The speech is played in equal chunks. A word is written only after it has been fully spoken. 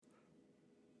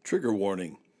Trigger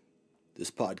warning.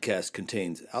 This podcast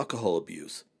contains alcohol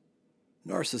abuse,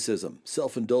 narcissism,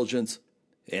 self-indulgence,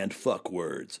 and fuck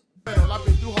words. I've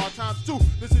been through hard times too.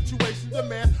 The situation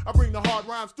demand I bring the hard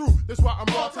rhymes through. That's why I'm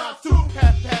raw times too.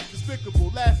 Half past despicable,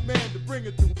 last man to bring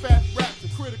it through. Fast raps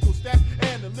and critical stack,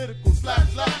 analytical slap.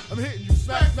 I'm hitting you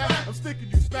smack. I'm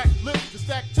sticking you smack lips to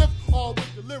stack chips, all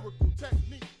with the lyrical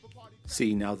technique.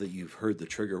 See, now that you've heard the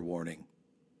trigger warning,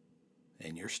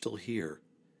 and you're still here,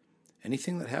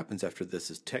 anything that happens after this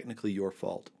is technically your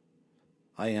fault.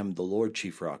 I am the Lord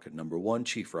Chief Rocka, number one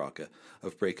Chief Rocka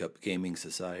of Breakup Gaming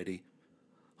Society,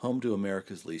 home to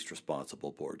America's least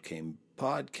responsible board game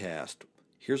podcast.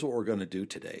 Here's what we're going to do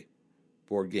today.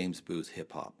 Board games, booze,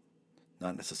 hip-hop.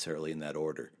 Not necessarily in that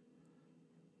order.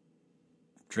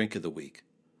 Drink of the week.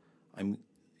 I'm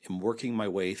working my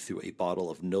way through a bottle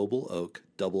of Noble Oak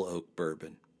Double Oak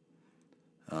Bourbon.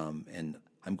 And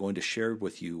I'm going to share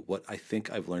with you what I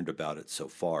think I've learned about it so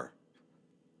far.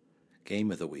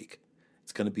 Game of the week.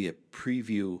 It's going to be a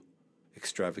preview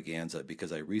extravaganza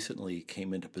because I recently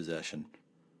came into possession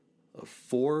of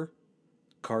 4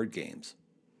 card games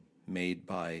made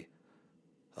by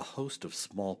a host of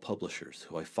small publishers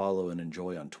who I follow and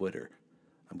enjoy on Twitter.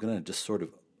 I'm going to just sort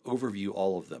of overview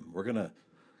all of them. We're going to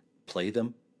play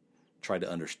them, try to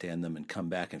understand them, and come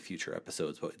back in future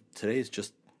episodes. But today's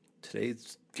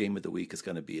game of the week is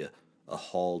going to be a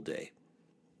haul day.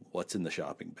 What's in the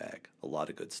shopping bag? A lot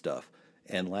of good stuff.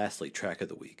 And lastly, track of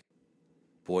the week.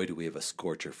 Boy, do we have a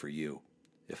scorcher for you.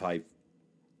 If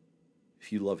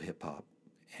you love hip-hop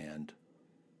and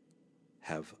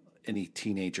have any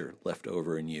teenager left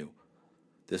over in you,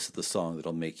 this is the song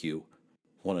that'll make you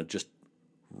want to just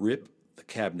rip the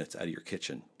cabinets out of your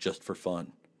kitchen just for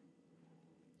fun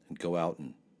and go out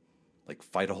and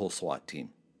fight a whole SWAT team.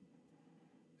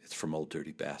 It's from Old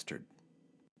Dirty Bastard.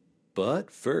 But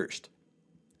first,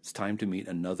 it's time to meet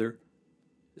another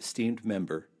esteemed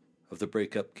member of the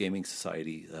Breakup Gaming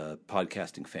Society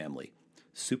podcasting family,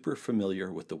 super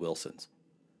familiar with the Wilsons.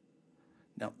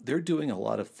 Now, they're doing a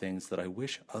lot of things that I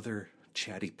wish other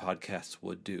chatty podcasts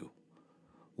would do.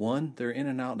 1, they're in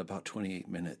and out in about 28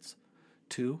 minutes.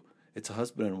 2, it's a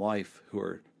husband and wife who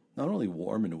are not only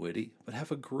warm and witty, but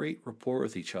have a great rapport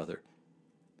with each other.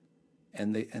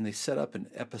 And they set up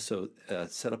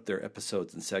their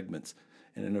episodes and segments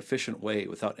in an efficient way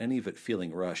without any of it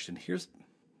feeling rushed. And here's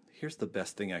the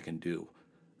best thing I can do,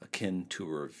 akin to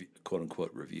a review, quote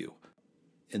unquote review.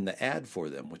 In the ad for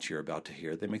them, which you're about to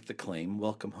hear, they make the claim,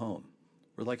 "Welcome home."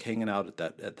 We're like hanging out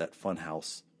at that fun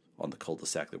house on the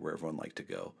cul-de-sac where everyone liked to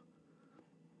go.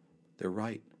 They're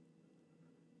right.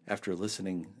 After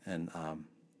listening and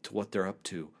to what they're up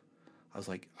to, I was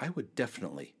like, I would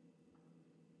definitely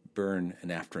burn an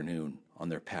afternoon on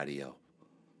their patio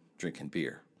drinking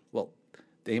beer. Well,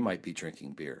 they might be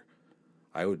drinking beer.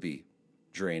 I would be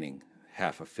draining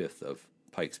half a fifth of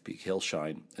Pikes Peak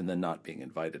Hillshine and then not being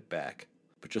invited back.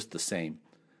 But just the same,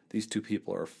 these two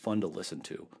people are fun to listen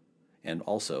to, and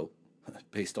also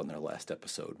based on their last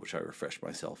episode, which I refreshed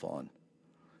myself on.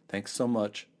 Thanks so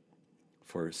much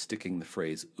for sticking the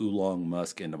phrase Oolong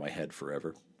Musk into my head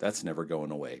forever. That's never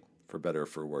going away, for better or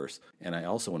for worse. And I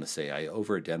also want to say I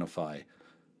over-identify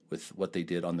with what they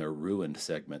did on their Ruined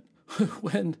segment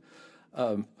when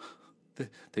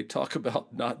they talk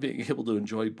about not being able to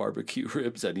enjoy barbecue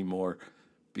ribs anymore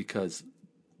because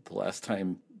the last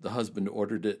time the husband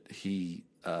ordered it, the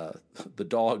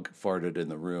dog farted in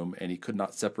the room and he could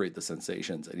not separate the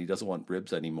sensations and he doesn't want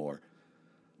ribs anymore.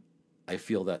 I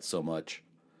feel that so much.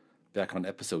 Back on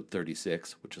episode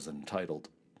 36, which is entitled,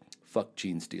 "Fuck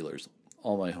Gene Stealers.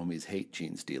 All my homies hate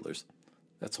Gene Stealers."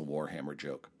 That's a Warhammer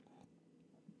joke.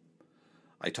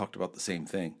 I talked about the same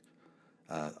thing.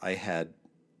 I had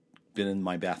been in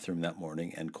my bathroom that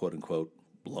morning and quote-unquote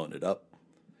blown it up,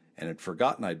 and had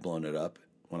forgotten I'd blown it up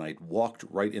when I walked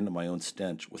right into my own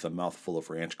stench with a mouthful of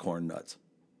ranch corn nuts.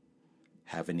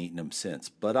 Haven't eaten them since,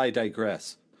 but I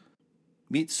digress.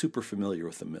 Meet super familiar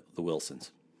with the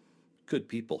Wilsons. Good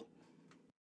people.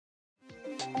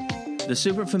 The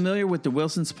Super Familiar with the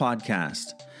Wilsons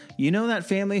podcast. You know that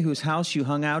family whose house you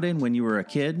hung out in when you were a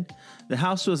kid? The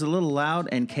house was a little loud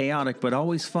and chaotic, but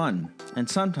always fun, and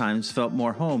sometimes felt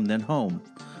more home than home.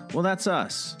 Well, that's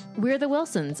us. We're the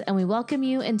Wilsons, and we welcome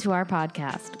you into our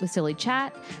podcast with silly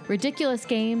chat, ridiculous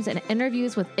games, and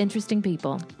interviews with interesting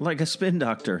people. Like a spin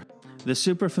doctor. The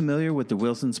Super Familiar with the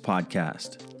Wilsons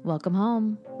podcast. Welcome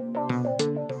home.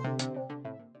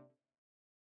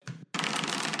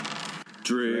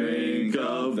 Drink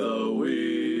of the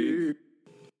week.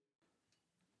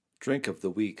 Drink of the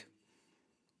week.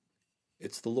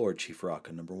 It's the Lord Chief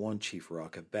Rocka, number one Chief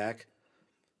Rocka, back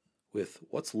with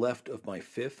what's left of my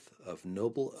fifth of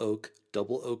Noble Oak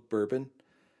Double Oak Bourbon,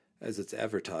 as it's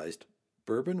advertised,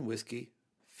 bourbon whiskey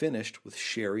finished with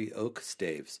sherry oak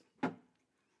staves.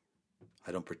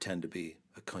 I don't pretend to be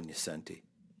a cognoscente.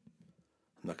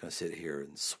 I'm not going to sit here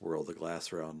and swirl the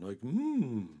glass around like,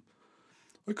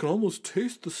 I can almost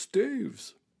taste the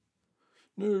staves.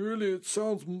 No, really,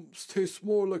 tastes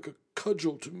more like a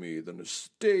cudgel to me than a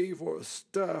stave or a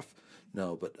staff.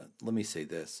 No, but let me say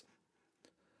this.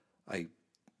 I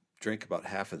drank about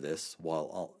half of this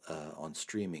while on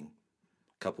streaming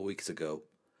a couple weeks ago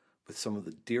with some of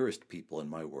the dearest people in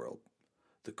my world,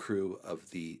 the crew of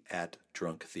the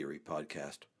 @Drunk Theory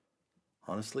podcast.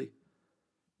 Honestly,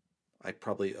 I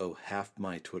probably owe half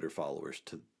my Twitter followers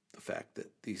to the fact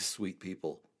that these sweet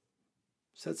people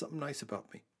said something nice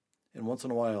about me. And once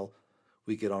in a while,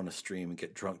 we get on a stream and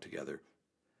get drunk together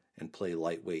and play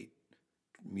lightweight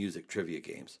music trivia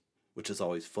games, which is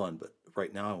always fun. But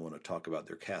right now I want to talk about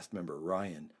their cast member,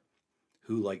 Ryan,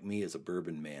 who, like me, is a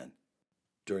bourbon man.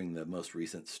 During the most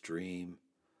recent stream,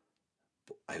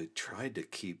 I tried to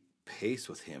keep pace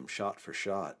with him shot for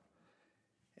shot,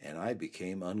 and I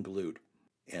became unglued.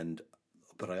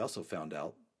 But I also found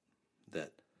out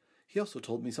that he also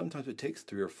told me sometimes it takes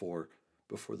 3 or 4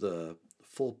 before the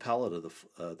full palette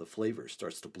of the flavor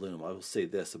starts to bloom. I will say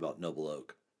this about Noble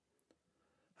Oak.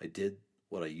 I did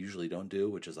what I usually don't do,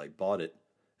 which is I bought it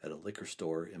at a liquor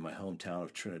store in my hometown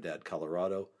of Trinidad,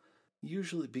 Colorado.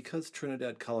 Usually because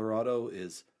Trinidad, Colorado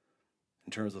is,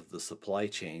 in terms of the supply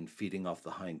chain, feeding off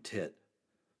the hind tit,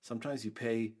 sometimes you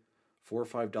pay $4 or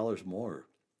 $5 more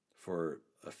for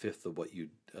a fifth of what you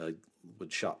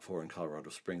would shop for in Colorado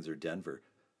Springs or Denver.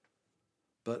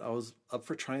 But I was up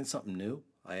for trying something new.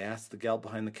 I asked the gal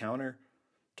behind the counter,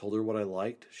 told her what I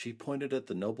liked. She pointed at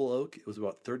the Noble Oak. It was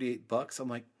about $38. I'm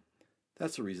like,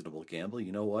 that's a reasonable gamble.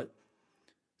 You know what?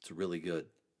 It's really good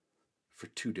for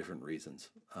 2 different reasons.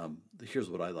 Here's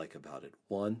what I like about it.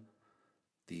 One,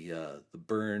 the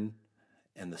burn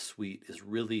and the sweet is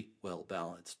really well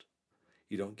balanced.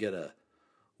 You don't get a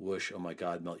whoosh, oh my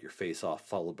God, melt your face off,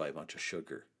 followed by a bunch of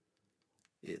sugar.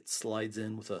 It slides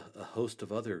in with a host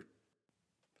of other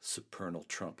supernal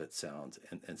trumpet sounds.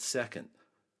 And second,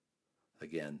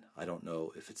 again, I don't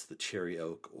know if it's the cherry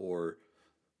oak or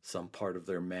some part of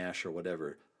their mash or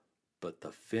whatever, but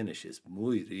the finish is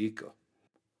muy rico.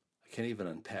 I can't even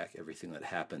unpack everything that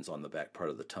happens on the back part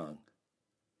of the tongue.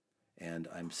 And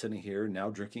I'm sitting here now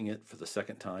drinking it for the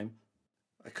second time.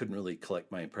 I couldn't really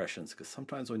collect my impressions because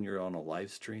sometimes when you're on a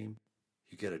live stream,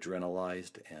 you get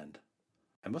adrenalized, and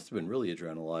I must have been really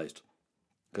adrenalized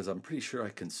because I'm pretty sure I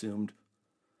consumed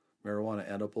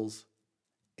marijuana edibles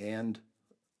and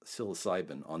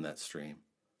psilocybin on that stream.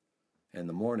 In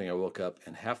the morning, I woke up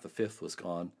and half the fifth was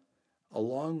gone,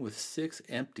 along with 6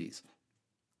 empties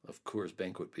of Coors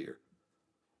Banquet beer.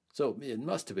 So it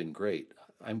must have been great.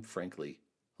 I'm frankly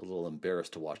a little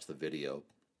embarrassed to watch the video.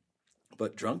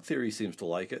 But Drunk Theory seems to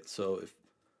like it, so if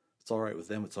it's all right with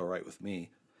them, it's all right with me.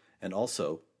 And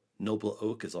also, Noble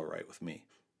Oak is all right with me.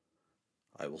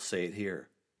 I will say it here.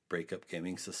 Breakup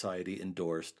Gaming Society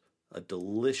endorsed a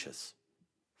delicious,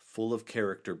 full of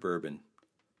character bourbon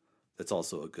that's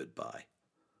also a good buy.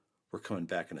 We're coming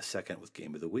back in a second with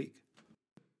Game of the Week.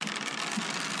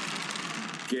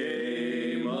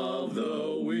 Game of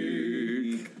the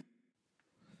Week.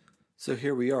 So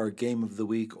here we are, Game of the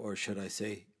Week, or should I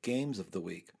say, Games of the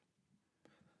Week.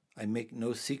 I make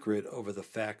no secret over the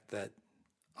fact that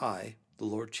I, the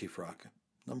Lord Chief Rocka,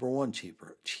 number 1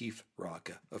 Chief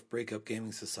Rocka of Breakup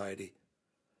Gaming Society,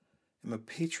 am a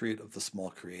patriot of the small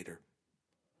creator.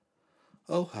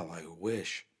 Oh, how I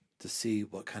wish to see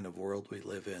what kind of world we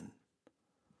live in,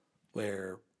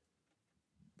 where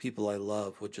people I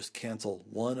love would just cancel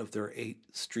one of their 8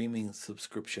 streaming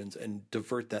subscriptions and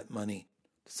divert that money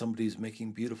to somebody who's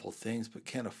making beautiful things but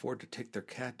can't afford to take their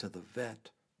cat to the vet.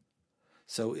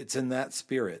 So it's in that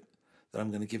spirit that I'm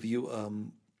going to give you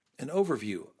an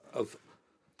overview of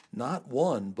not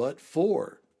 1, but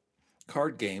 4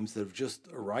 card games that have just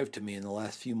arrived to me in the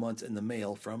last few months in the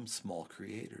mail from small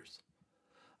creators.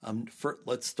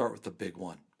 Let's start with the big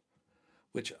one,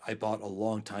 which I bought a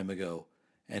long time ago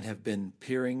and have been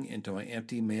peering into my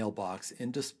empty mailbox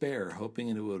in despair, hoping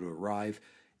it would arrive.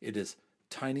 It is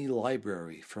Tiny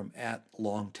Library from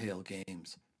 @Longtail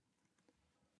Games.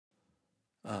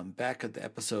 Back at the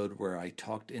episode where I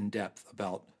talked in depth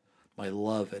about my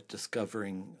love at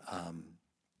discovering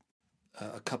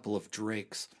a couple of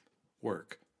Drake's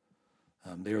work.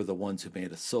 They are the ones who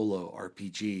made a solo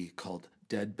RPG called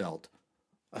Dead Belt.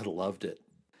 I loved it.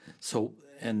 So,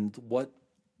 and what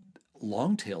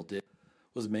Longtail did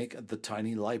was make the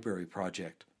Tiny Library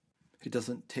project. It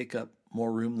doesn't take up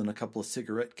more room than a couple of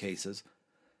cigarette cases,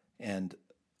 and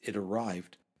it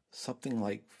arrived something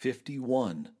like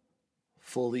 51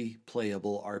 fully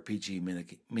playable RPG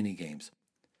mini games.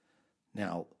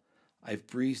 Now, I've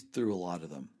breezed through a lot of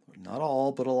them. Not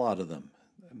all, but a lot of them.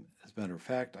 As a matter of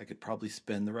fact, I could probably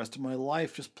spend the rest of my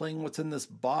life just playing what's in this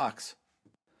box.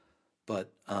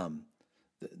 But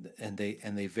and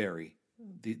they vary.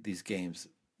 These games.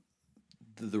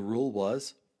 The rule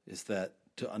is that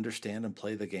to understand and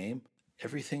play the game,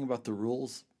 everything about the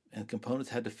rules and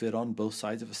components had to fit on both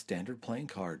sides of a standard playing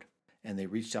card. And they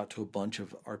reached out to a bunch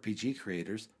of RPG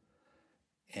creators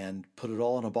and put it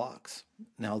all in a box.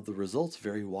 Now, the results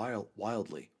vary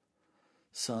wildly.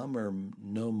 Some are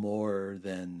no more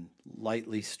than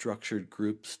lightly structured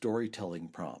group storytelling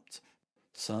prompts.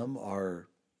 Some are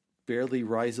barely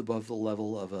rise above the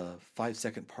level of a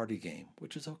 5-second party game,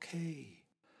 which is okay.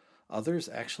 Others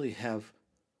actually have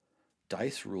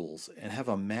dice rules and have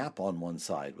a map on one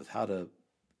side with how to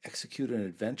execute an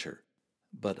adventure.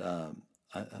 But I'm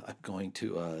going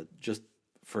to, just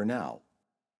for now,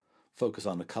 focus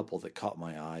on a couple that caught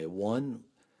my eye. One,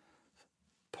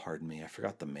 pardon me, I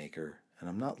forgot the maker, and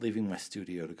I'm not leaving my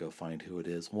studio to go find who it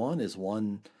is. One is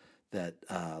one that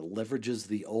leverages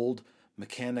the old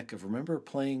mechanic of, remember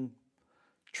playing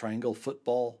triangle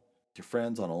football with your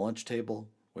friends on a lunch table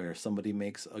where somebody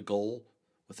makes a goal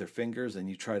with their fingers and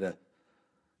you try to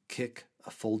kick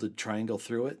a folded triangle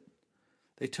through it?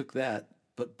 They took that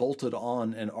but bolted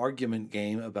on an argument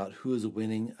game about who is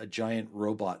winning a giant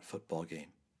robot football game.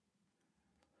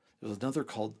 There was another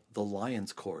called The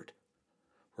Lion's Court,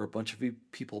 where a bunch of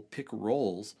people pick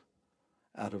roles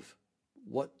out of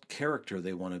what character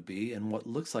they want to be and what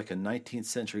looks like a 19th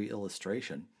century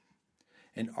illustration,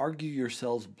 and argue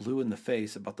yourselves blue in the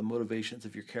face about the motivations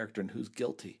of your character and who's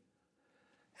guilty.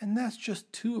 And that's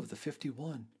just 2 of the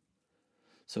 51.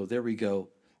 So there we go.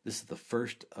 This is the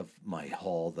first of my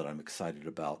haul that I'm excited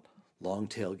about. Long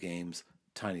tail games,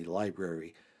 tiny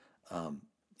library.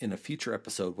 In a future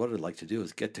episode, what I'd like to do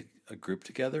is get to a group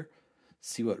together,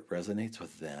 see what resonates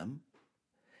with them,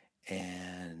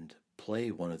 and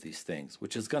play one of these things,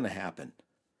 which is going to happen.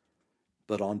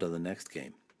 But on to the next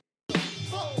game.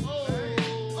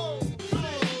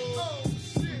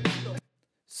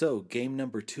 So, game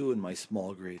number 2 in my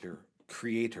small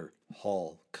creator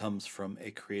haul comes from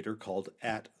a creator called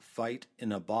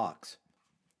 @FightInABox.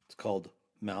 It's called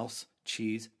Mouse,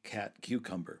 Cheese, Cat,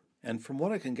 Cucumber. And from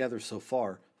what I can gather so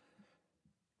far,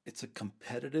 it's a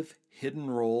competitive hidden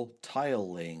role tile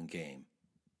laying game,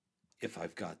 if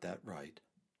I've got that right.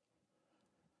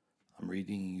 I'm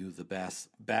reading you the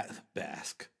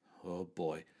Basque. Oh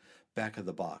boy. Back of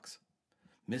the box.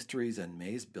 Mysteries and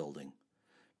maze building.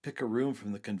 Pick a room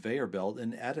from the conveyor belt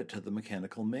and add it to the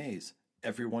mechanical maze.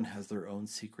 Everyone has their own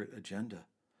secret agenda.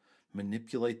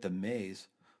 Manipulate the maze.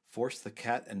 Force the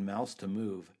cat and mouse to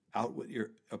move. Outwit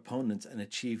your opponents and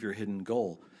achieve your hidden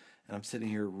goal. And I'm sitting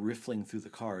here riffling through the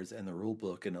cards and the rule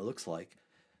book, and it looks like,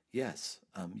 yes,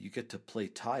 you get to play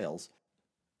tiles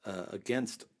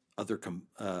against other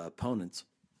opponents.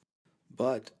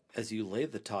 But as you lay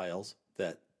the tiles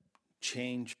that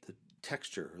change the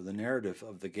texture or the narrative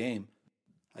of the game,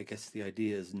 I guess the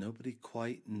idea is nobody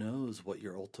quite knows what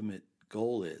your ultimate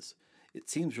goal is. It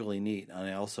seems really neat, and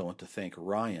I also want to thank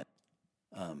Ryan.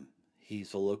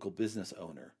 He's a local business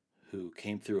owner who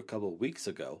came through a couple of weeks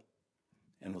ago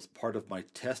and was part of my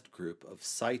test group of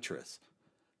Citrus,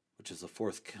 which is a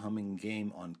forthcoming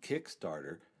game on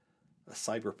Kickstarter, a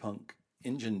cyberpunk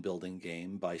engine building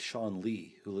game by Sean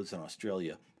Lee, who lives in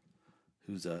Australia,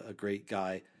 who's a great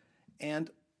guy.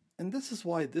 And this is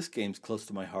why this game's close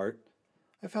to my heart.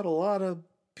 I've had a lot of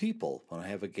people, when I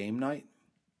have a game night,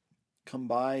 come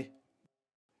by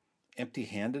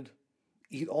empty-handed,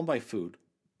 eat all my food,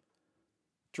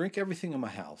 drink everything in my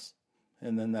house,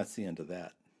 and then that's the end of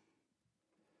that.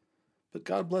 But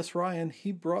God bless Ryan,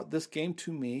 he brought this game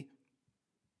to me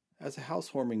as a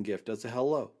housewarming gift, as a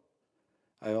hello.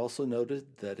 I also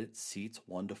noted that it seats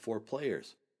 1 to 4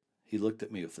 players. He looked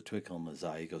at me with a twinkle in his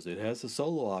eye. He goes, "It has a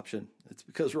solo option." It's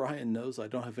because Ryan knows I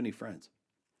don't have any friends.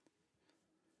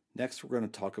 Next, we're going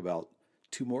to talk about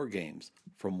 2 more games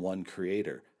from one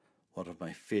creator, one of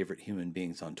my favorite human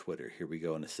beings on Twitter. Here we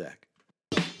go in a sec.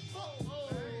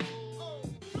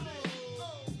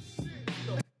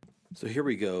 So here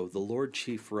we go, the Lord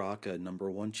Chief Raka, number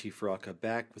 1 Chief Raka,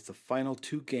 back with the final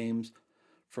 2 games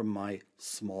from my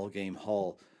small game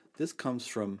haul. This comes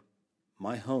from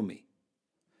my homie,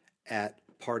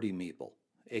 @PartyMeeple,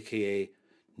 a.k.a.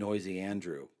 Noisy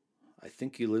Andrew. I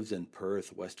think he lives in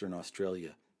Perth, Western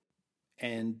Australia.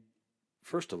 And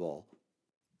first of all,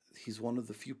 he's one of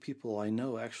the few people I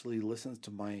know actually listens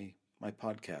to my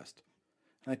podcast.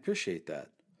 And I appreciate that.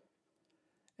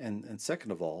 And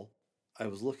second of all, I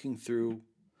was looking through,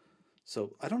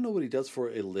 so I don't know what he does for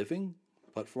a living,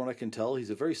 but from what I can tell,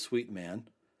 he's a very sweet man.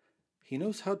 He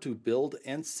knows how to build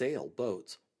and sail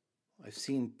boats. I've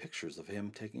seen pictures of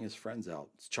him taking his friends out.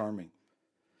 It's charming.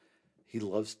 He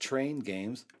loves train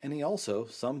games, and he also,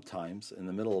 sometimes, in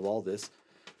the middle of all this,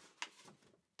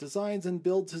 designs and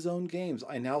builds his own games.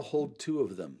 I now hold 2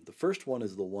 of them. The first one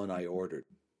is the one I ordered.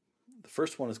 The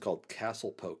first one is called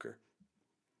Castle Poker.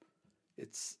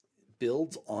 It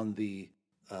builds on the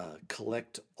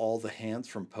collect all the hands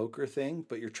from poker thing,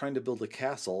 but you're trying to build a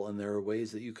castle, and there are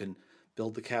ways that you can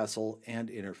build the castle and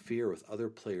interfere with other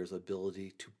players'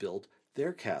 ability to build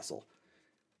their castle.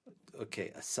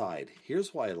 Okay, aside,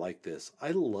 here's why I like this.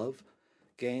 I love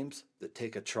games that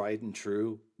take a tried and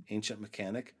true ancient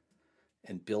mechanic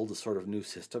and build a sort of new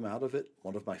system out of it.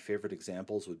 One of my favorite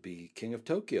examples would be King of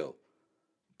Tokyo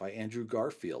by Andrew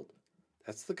Garfield.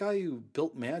 That's the guy who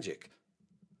built Magic.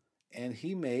 And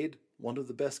he made one of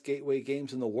the best gateway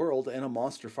games in the world and a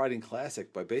monster fighting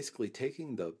classic by basically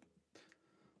taking the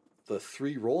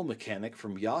 3-roll mechanic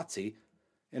from Yahtzee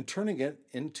and turning it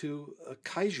into a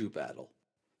kaiju battle.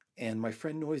 And my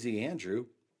friend Noisy Andrew,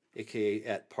 aka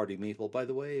at Party Meeple, by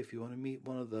the way, if you want to meet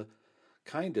one of the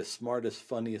kindest, smartest,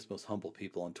 funniest, most humble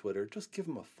people on Twitter, just give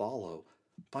him a follow.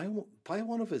 Buy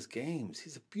one of his games.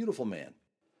 He's a beautiful man.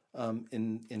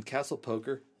 In Castle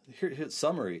Poker, here's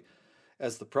summary.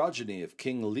 As the progeny of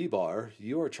King Libar,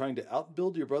 you are trying to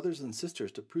outbuild your brothers and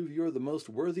sisters to prove you are the most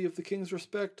worthy of the king's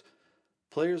respect.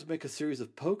 Players make a series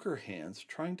of poker hands,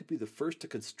 trying to be the first to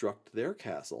construct their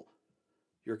castle.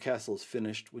 Your castle is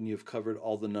finished when you've covered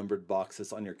all the numbered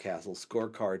boxes on your castle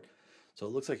scorecard. So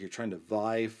it looks like you're trying to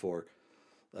vie for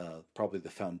probably the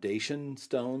foundation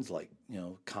stones, like,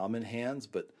 common hands.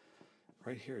 But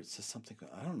right here it says something,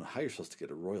 I don't know how you're supposed to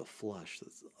get a royal flush. The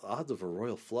odds of a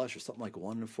royal flush are something like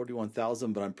 1 in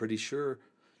 41,000, but I'm pretty sure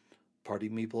Party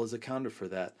Meeple has accounted for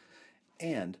that.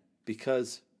 And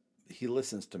because he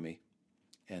listens to me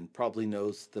and probably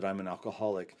knows that I'm an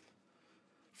alcoholic,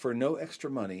 for no extra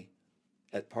money,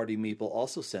 at Party Meeple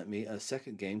also sent me a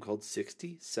second game called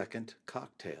 60 Second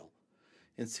Cocktail.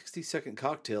 In 60 Second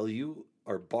Cocktail, you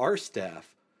are bar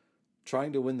staff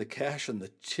trying to win the cash in the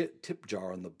tip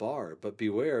jar on the bar. But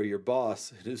beware, your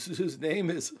boss, whose name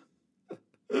is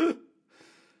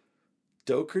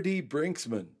Doherty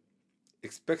Brinksman,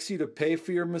 expects you to pay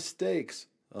for your mistakes.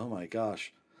 Oh my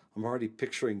gosh, I'm already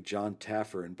picturing John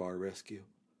Taffer in Bar Rescue.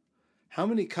 How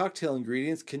many cocktail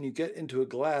ingredients can you get into a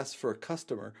glass for a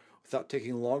customer without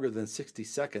taking longer than 60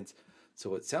 seconds?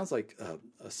 So it sounds like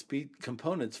a speed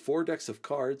components, 4 decks of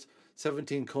cards,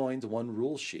 17 coins, 1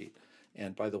 rule sheet.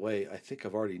 And by the way, I think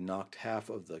I've already knocked half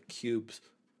of the cubes,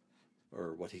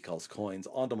 or what he calls coins,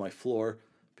 onto my floor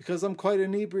because I'm quite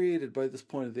inebriated by this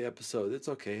point of the episode. It's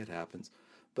okay, it happens.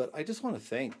 But I just want to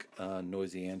thank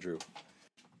Noisy Andrew.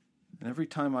 And every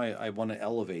time I want to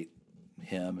elevate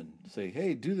him and say,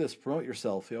 hey, do this, promote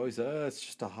yourself, he always says, it's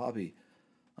just a hobby.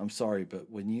 I'm sorry,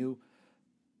 but when you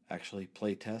actually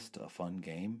play test a fun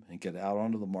game and get it out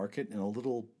onto the market in a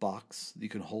little box that you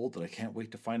can hold that I can't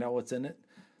wait to find out what's in it,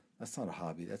 that's not a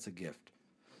hobby, that's a gift.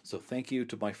 So thank you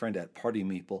to my friend at Party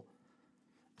Meeple.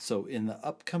 So in the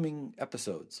upcoming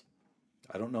episodes,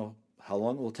 I don't know how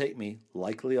long it will take me,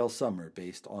 likely all summer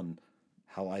based on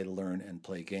how I learn and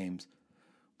play games,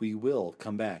 we will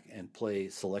come back and play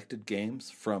selected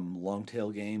games from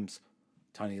Longtail Games'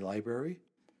 Tiny Library.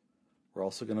 We're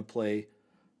also going to play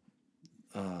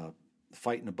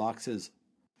Fight in the Boxes,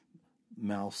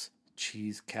 Mouse,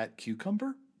 Cheese, Cat,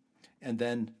 Cucumber, and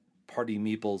then Party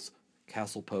Meeple's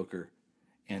Castle Poker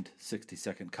and 60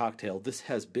 Second Cocktail. This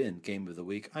has been Game of the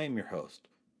Week. I am your host,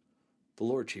 the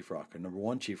Lord Chief Rocker, number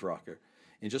 1 Chief Rocker.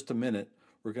 In just a minute,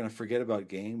 we're going to forget about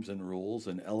games and rules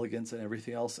and elegance and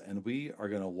everything else, and we are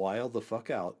going to wild the fuck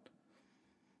out,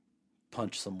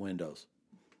 punch some windows.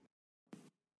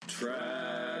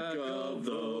 Track of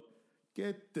the...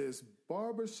 Get this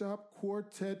barbershop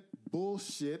quartet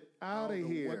bullshit out of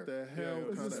here. What the hell?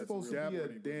 Is this supposed to be a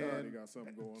damn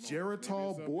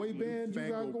Geritol boy band you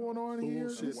got going on here?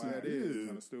 Bullshit that is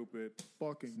kind of stupid.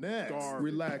 Fucking next. Garbage.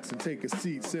 Relax and take a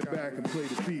seat. Sit back and play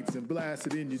the beats and blast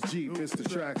it in your Jeep. It's the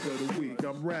track of the week.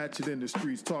 I'm ratchet in the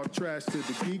streets. Talk trash to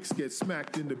the geeks. Get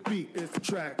smacked in the beak. It's the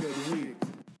track of the week.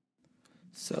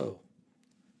 So,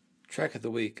 track of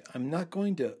the week. I'm not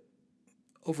going to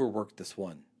overwork this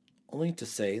one. Only to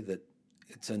say that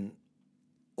it's an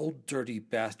old dirty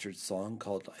bastard song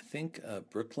called, I think,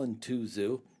 Brooklyn 2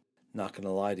 Zoo. Not going to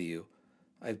lie to you.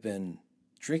 I've been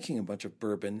drinking a bunch of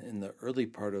bourbon in the early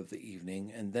part of the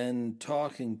evening and then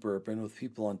talking bourbon with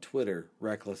people on Twitter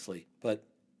recklessly. But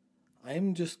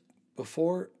I'm just,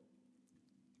 before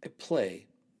I play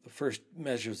the first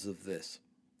measures of this,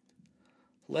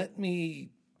 let me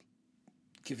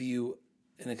give you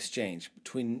an exchange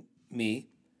between me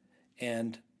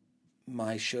and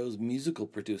my show's musical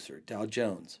producer, Dow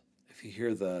Jones. If you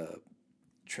hear the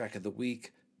track of the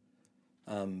week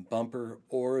bumper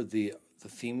or the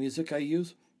theme music I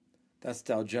use, that's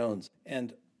Dow Jones.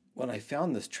 And when I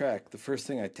found this track, the first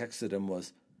thing I texted him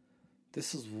was,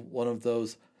 this is one of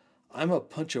those, I'm a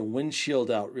punch a windshield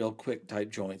out real quick type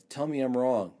joints. Tell me I'm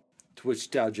wrong. To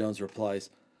which Dow Jones replies,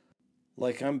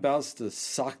 like I'm about to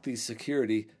sock the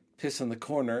security, piss in the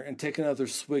corner, and take another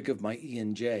swig of my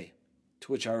E&J.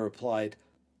 To which I replied,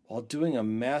 while doing a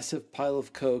massive pile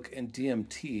of coke and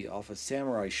DMT off a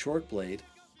samurai short blade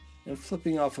and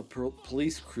flipping off a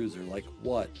police cruiser, like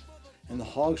what? And the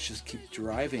hogs just keep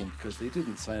driving because they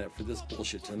didn't sign up for this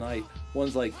bullshit tonight.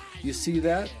 One's like, you see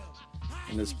that?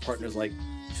 And his partner's like,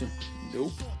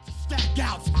 nope.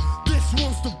 Stackouts. This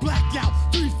one's the blackout.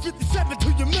 357 to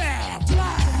your mouth.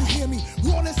 Can you hear me?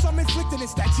 Rawness I'm inflicting.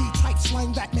 It's that G-type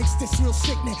slang that makes this real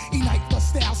sickening. Ignite the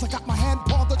styles. I got my hand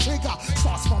on the trigger.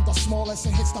 Starts from the smallest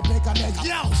and hits the bigger nigga.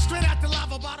 Yo, straight out the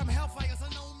lava bottom. Hellfire's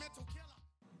a known mental killer.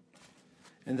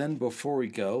 And then before we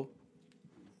go,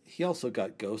 he also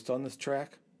got Ghost on this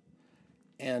track.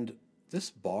 And this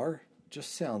bar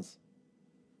just sounds,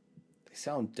 they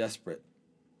sound desperate.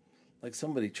 Like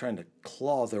somebody trying to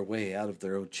claw their way out of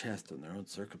their own chest and their own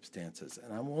circumstances.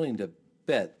 And I'm willing to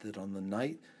bet that on the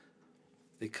night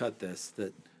they cut this,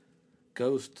 that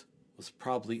Ghost was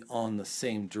probably on the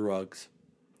same drugs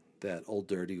that Old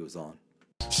Dirty was on.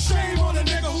 Shame on the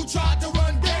nigga who tried to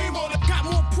run game on it. Got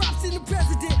more props than the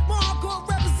president. My hardcore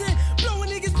represent.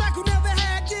 Blowing niggas back who never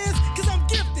had this. Cause I'm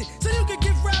gifted. So you can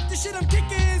gift wrap the shit I'm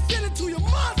kicking. Send it to your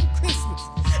mom for Christmas.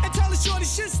 And tell the shorty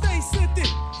shit stay sent in.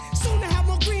 Soon to have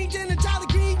more green than a Jolly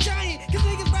Green Giant. Cause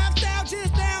niggas rap style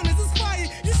just down as inspired.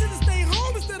 You should've stayed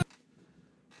home instead of...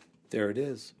 There it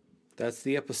is. That's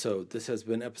the episode. This has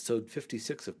been episode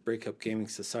 56 of Breakup Gaming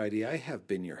Society. I have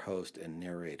been your host and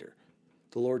narrator,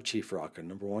 the Lord Chief Rocka,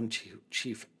 number one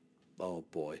Chief, oh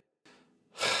boy,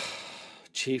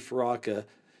 Chief Rocka,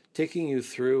 taking you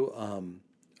through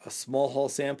a small haul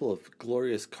sample of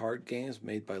glorious card games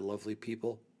made by lovely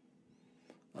people.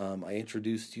 I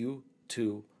introduced you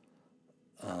to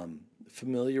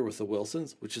Familiar with the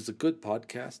Wilsons, which is a good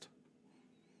podcast.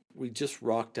 We just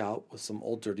rocked out with some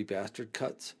Old Dirty Bastard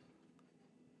cuts,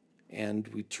 and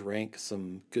we drank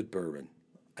some good bourbon,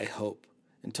 I hope.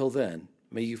 Until then,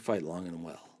 may you fight long and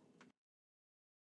well.